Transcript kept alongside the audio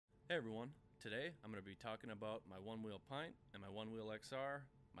Hey everyone, today I'm going to be talking about my Onewheel Pint and my Onewheel XR,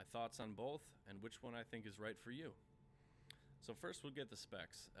 my thoughts on both, and which one I think is right for you. So first we'll get the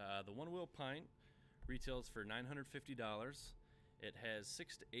specs. The Onewheel Pint retails for $950. It has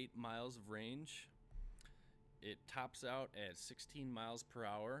 6 to 8 miles of range. It tops out at 16 miles per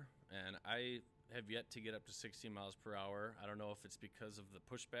hour, and I have yet to get up to 16 miles per hour. I don't know if it's because of the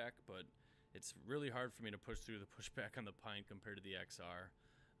pushback, but it's really hard for me to push through the pushback on the Pint compared to the XR.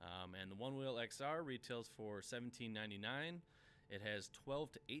 And the Onewheel XR retails for $17.99. It has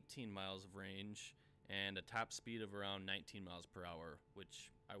 12 to 18 miles of range and a top speed of around 19 miles per hour, which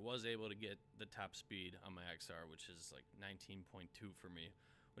I was able to get the top speed on my XR, which is like 19.2 for me,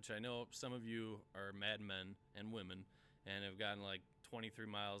 which I know some of you are madmen and women and have gotten like 23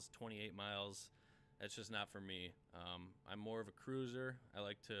 miles, 28 miles. That's just not for me. I'm more of a cruiser. I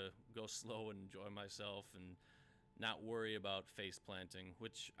like to go slow and enjoy myself and not worry about face planting,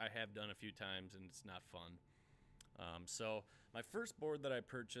 which I have done a few times and it's not fun. So my first board that I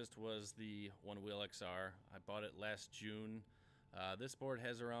purchased was the Onewheel XR. I bought it last June. This board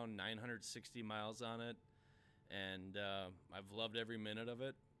has around 960 miles on it, and I've loved every minute of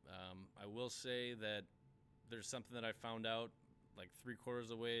it. I will say that there's something that I found out like 3/4 of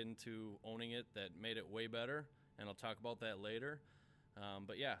the way into owning it that made it way better, and I'll talk about that later.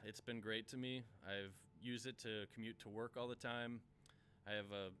 But yeah, it's been great to me. I've used it to commute to work all the time. I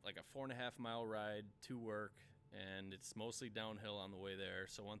have a 4.5 mile ride to work, and it's mostly downhill on the way there.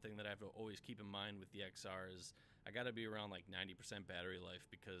 So one thing that I have to always keep in mind with the XR is I got to be around like 90% battery life,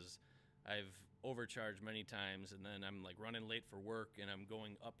 because I've overcharged many times and then I'm like running late for work and I'm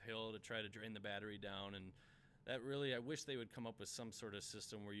going uphill to try to drain the battery down. And that really, I wish they would come up with some sort of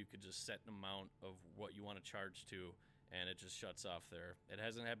system where you could just set an amount of what you want to charge to and it just shuts off there. It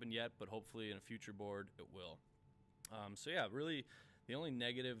hasn't happened yet, but hopefully in a future board it will. So yeah, really the only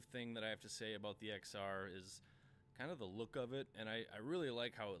negative thing that I have to say about the XR is kind of the look of it, and I really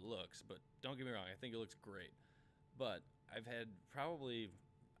like how it looks, but don't get me wrong, I think it looks great. But I've had probably,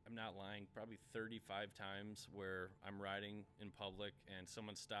 I'm not lying, probably 35 times where I'm riding in public and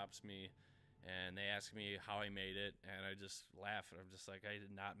someone stops me and they ask me how I made it, and I just laugh and I'm just like, I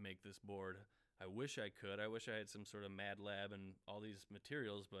did not make this board. I wish I could. I wish I had some sort of mad lab and all these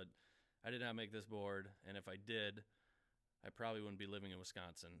materials, but I did not make this board, and if I did, I probably wouldn't be living in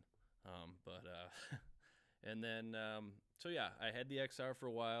Wisconsin. And then, so yeah, I had the XR for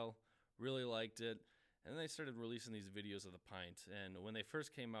a while, really liked it, and then they started releasing these videos of the Pint, and when they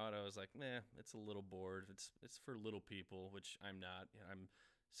first came out, I was like, meh, it's a little board. It's for little people, which I'm not. You know, I'm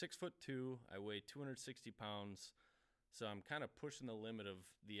 6'2", I weigh 260 pounds, so I'm kind of pushing the limit of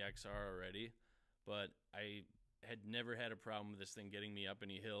the XR already. But I had never had a problem with this thing getting me up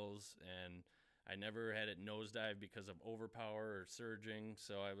any hills, and I never had it nosedive because of overpower or surging,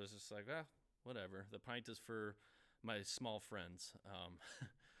 so I was just like, whatever. The Pint is for my small friends.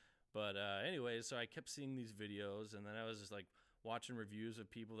 But anyway, so I kept seeing these videos, and then I was just like watching reviews of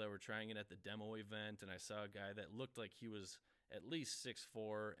people that were trying it at the demo event, and I saw a guy that looked like he was at least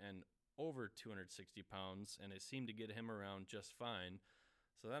 6'4" and over 260 pounds, and it seemed to get him around just fine.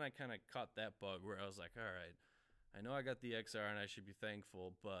 So then I kind of caught that bug where I was like, all right, I know I got the XR and I should be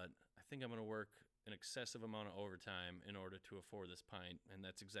thankful, but I think I'm going to work an excessive amount of overtime in order to afford this Pint, and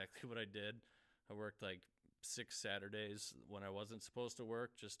that's exactly what I did. I worked like 6 Saturdays when I wasn't supposed to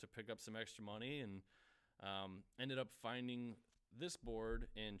work just to pick up some extra money, and ended up finding this board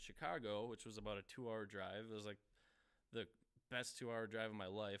in Chicago, which was about a 2-hour drive. It was like the best 2-hour drive of my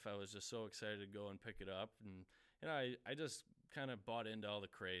life. I was just so excited to go and pick it up, and I just kind of bought into all the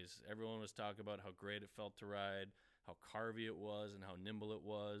craze. Everyone was talking about how great it felt to ride, how carvy it was, and how nimble it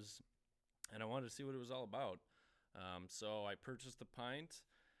was, and I wanted to see what it was all about. So I purchased the Pint,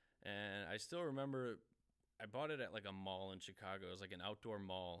 and I still remember I bought it at like a mall in Chicago. It was like an outdoor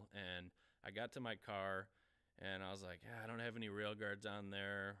mall, and I got to my car, and I was like, I don't have any rail guards on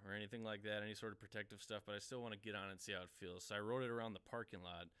there or anything like that, any sort of protective stuff, but I still want to get on it and see how it feels. So I rode it around the parking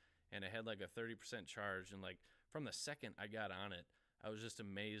lot, and it had like a 30% charge, and like from the second I got on it, I was just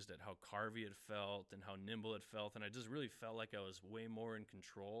amazed at how carvy it felt and how nimble it felt, and I just really felt like I was way more in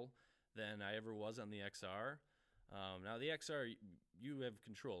control than I ever was on the XR. Now the XR, you have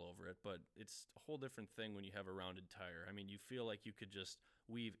control over it, but it's a whole different thing when you have a rounded tire. I mean, you feel like you could just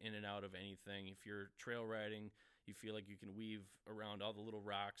weave in and out of anything. If you're trail riding, you feel like you can weave around all the little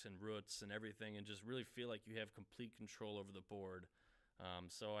rocks and roots and everything and just really feel like you have complete control over the board.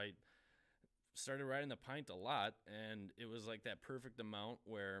 So I started riding the Pint a lot, and it was like that perfect amount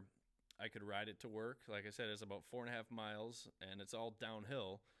where I could ride it to work. Like I said, it's about 4.5 miles, and it's all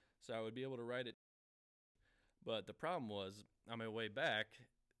downhill, so I would be able to ride it. But the problem was, on my way back,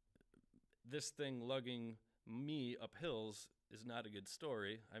 this thing lugging me up hills is not a good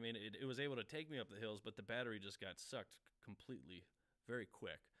story. I mean, it was able to take me up the hills, but the battery just got sucked completely very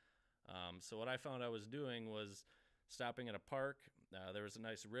quick. So what I found I was doing was stopping at a park. There was a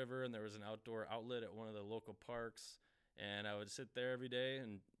nice river, and there was an outdoor outlet at one of the local parks, and I would sit there every day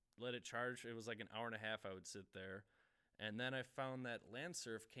and let it charge. It was like an hour and a half I would sit there. And then I found that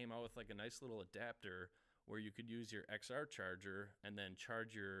Landsurf came out with like a nice little adapter where you could use your XR charger and then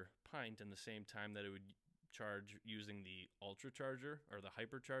charge your Pint in the same time that it would charge using the Ultra charger or the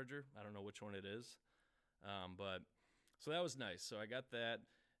Hypercharger. I don't know which one it is. But so that was nice. So I got that,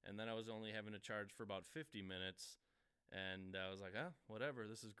 and then I was only having to charge for about 50 minutes. And I was like, whatever,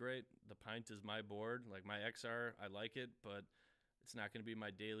 this is great. The Pint is my board. Like my XR, I like it, but it's not going to be my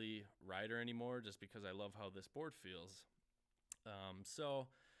daily rider anymore just because I love how this board feels. So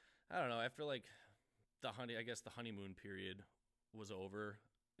I don't know, after like I guess the honeymoon period was over.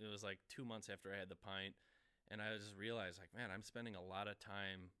 It was like 2 months after I had the Pint, and I just realized like, man, I'm spending a lot of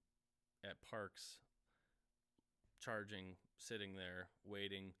time at parks charging, sitting there,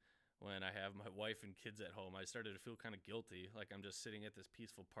 waiting when I have my wife and kids at home. I started to feel kind of guilty, like I'm just sitting at this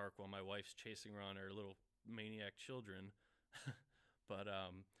peaceful park while my wife's chasing around her little maniac children. But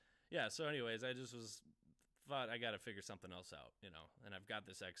yeah, so anyways, I just thought I got to figure something else out, and I've got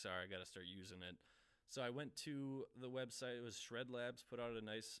this XR, I got to start using it. So I went to the website. It was Shred Labs put out a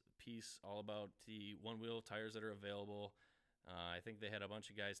nice piece all about the one-wheel tires that are available. I think they had a bunch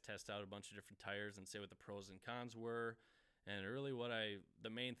of guys test out a bunch of different tires and say what the pros and cons were. And really the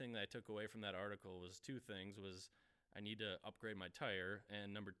main thing that I took away from that article was two things. Was I need to upgrade my tire,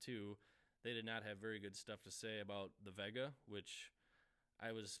 and number two, they did not have very good stuff to say about the Vega, which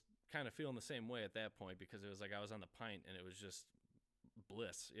I was kind of feeling the same way at that point because it was like I was on the Pint and it was just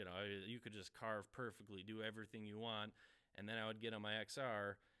bliss. You could just carve perfectly, do everything you want, and then I would get on my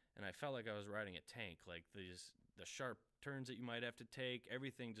XR and I felt like I was riding a tank. Like the sharp turns that you might have to take,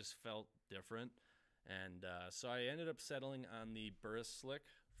 everything just felt different. And so I ended up settling on the Burris Slick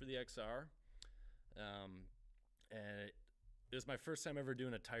for the XR. And it was my first time ever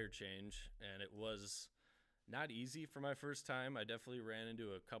doing a tire change, and it was not easy for my first time. I definitely ran into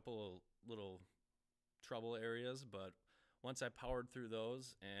a couple of little trouble areas, but once I powered through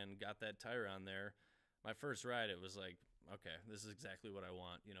those and got that tire on there, my first ride, it was like, okay, this is exactly what I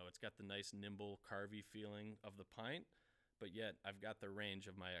want. It's got the nice nimble carvy feeling of the Pint, but yet I've got the range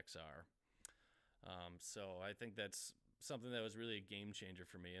of my XR. So I think that's something that was really a game changer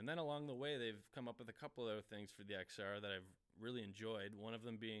for me. And then along the way, they've come up with a couple other things for the XR that I've really enjoyed. One of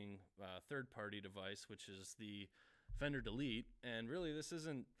them being a third-party device, which is the Fender Delete. And really,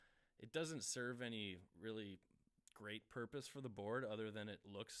 it doesn't serve any really great purpose for the board other than it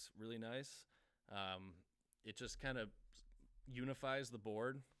looks really nice. It just kind of unifies the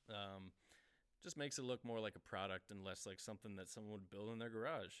board. Just makes it look more like a product and less like something that someone would build in their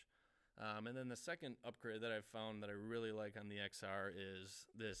garage. And then the second upgrade that I've found that I really like on the XR is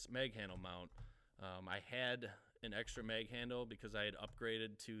this mag handle mount. I had an extra mag handle because I had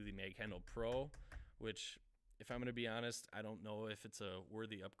upgraded to the mag handle Pro, which, if I'm going to be honest, I don't know if it's a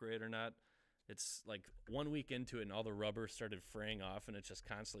worthy upgrade or not. It's like 1 week into it and all the rubber started fraying off and it's just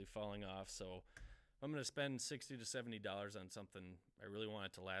constantly falling off. So I'm going to spend $60 to $70 on something. I really want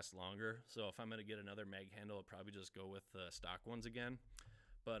it to last longer. So if I'm going to get another mag handle, I'll probably just go with the stock ones again.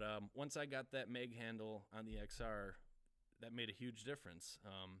 But once I got that mag handle on the XR, that made a huge difference.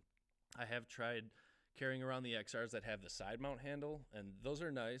 I have tried carrying around the XRs that have the side mount handle, and those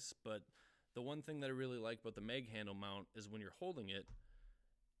are nice, but the one thing that I really like about the mag handle mount is when you're holding it,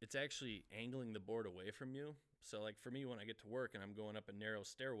 it's actually angling the board away from you. So like for me, when I get to work and I'm going up a narrow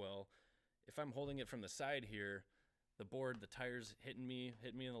stairwell, if I'm holding it from the side here, the tires hitting me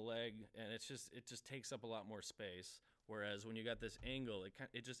in the leg, and it just takes up a lot more space. Whereas when you got this angle,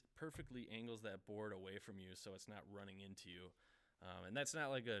 it just perfectly angles that board away from you, so it's not running into you. And that's not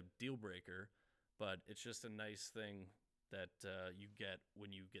like a deal breaker, but it's just a nice thing that you get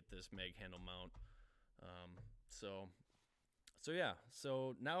when you get this mag handle mount. So yeah.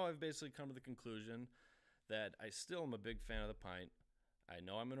 So now I've basically come to the conclusion that I still am a big fan of the Pint. I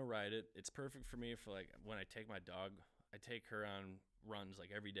know I'm gonna ride it. It's perfect for me for like when I take my dog. I take her on runs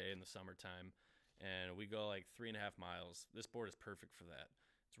like every day in the summertime, and we go like 3.5 miles. This board is perfect for that.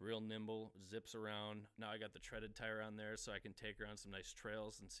 It's real nimble, zips around. Now I got the treaded tire on there, so I can take her on some nice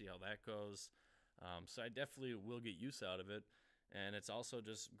trails and see how that goes. So I definitely will get use out of it, and it's also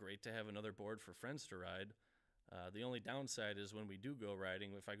just great to have another board for friends to ride. The only downside is when we do go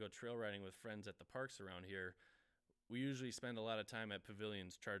riding, if I go trail riding with friends at the parks around here, we usually spend a lot of time at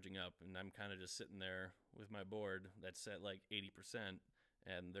pavilions charging up, and I'm kind of just sitting there with my board that's at like 80%,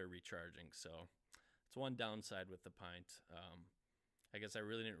 and they're recharging. So it's one downside with the Pint. I guess I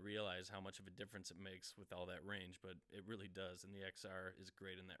really didn't realize how much of a difference it makes with all that range, but it really does, and the XR is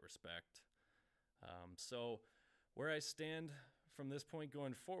great in that respect. So where I stand from this point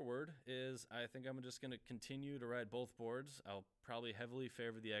going forward is I think I'm just going to continue to ride both boards. I'll probably heavily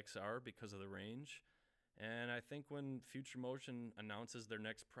favor the XR because of the range. And I think when Future Motion announces their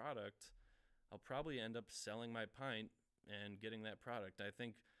next product, I'll probably end up selling my Pint and getting that product. I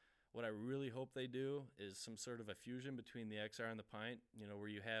think what I really hope they do is some sort of a fusion between the XR and the Pint, where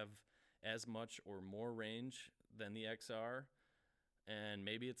you have as much or more range than the XR, and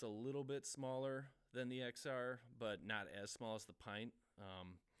maybe it's a little bit smaller than the XR, but not as small as the Pint.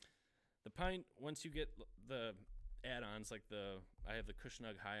 The Pint, once you get the add-ons, like I have the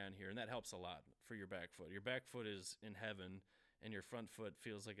Cushnug High on here, and that helps a lot for your back foot. Your back foot is in heaven, and your front foot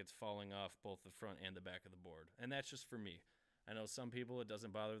feels like it's falling off both the front and the back of the board. And that's just for me. I know some people it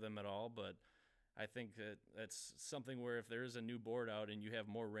doesn't bother them at all, but I think that's something where if there is a new board out and you have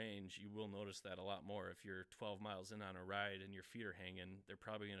more range, you will notice that a lot more. If you're 12 miles in on a ride and your feet are hanging, they're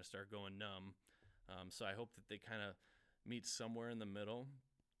probably going to start going numb. So I hope that they kind of meet somewhere in the middle.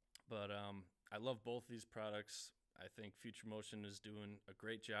 But I love both these products. I think Future Motion is doing a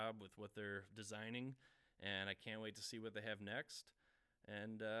great job with what they're designing, and I can't wait to see what they have next.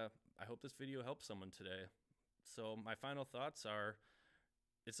 And I hope this video helps someone today. So my final thoughts are,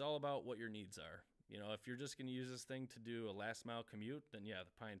 it's all about what your needs are. If you're just going to use this thing to do a last mile commute, then yeah,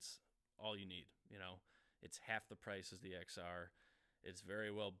 the Pint's all you need. It's half the price as the XR. It's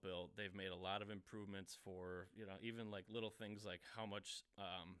very well built. They've made a lot of improvements for, even like little things like how much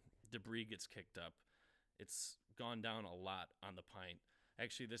debris gets kicked up. It's gone down a lot on the Pint.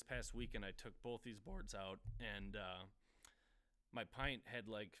 Actually, this past weekend, I took both these boards out, and my Pint had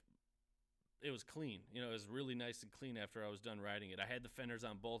it was clean. It was really nice and clean after I was done riding it. I had the fenders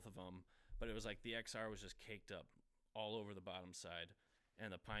on both of them, but it was like the XR was just caked up all over the bottom side,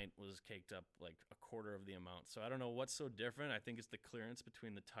 and the Pint was caked up like a quarter of the amount. So I don't know what's so different. I think it's the clearance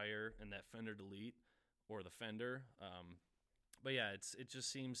between the tire and that fender delete, or the fender. But yeah, it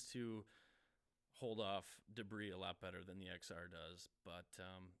just seems to hold off debris a lot better than the XR does. But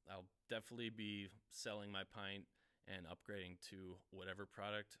I'll definitely be selling my Pint and upgrading to whatever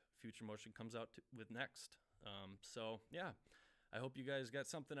product Future Motion comes out with next. So yeah, I hope you guys got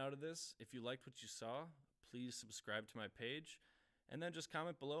something out of this. If you liked what you saw, please subscribe to my page, and then just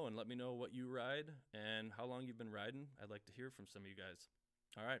comment below and let me know what you ride and how long you've been riding. I'd like to hear from some of you guys.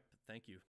 All right, thank you.